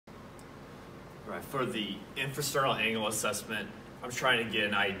Right, for the infrasternal angle assessment, I'm trying to get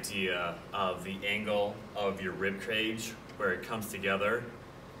an idea of the angle of your rib cage where it comes together.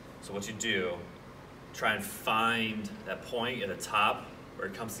 So what you do, try and find that point at the top where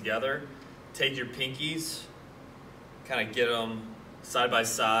it comes together. Take your pinkies, kind of get them side by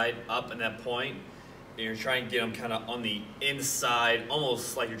side up in that point, and you're trying to get them kind of on the inside,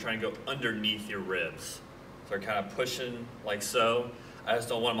 almost like you're trying to go underneath your ribs. So you're kind of pushing like so. I just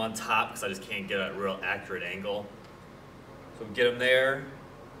don't want them on top because I just can't get a real accurate angle. So get them there,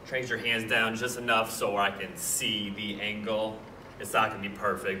 trace your hands down just enough so I can see the angle. It's not going to be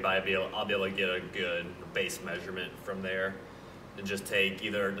perfect, but I'll be able to get a good base measurement from there. And just take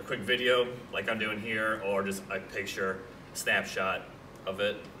either a quick video like I'm doing here or just a picture, snapshot of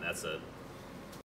it, and that's it.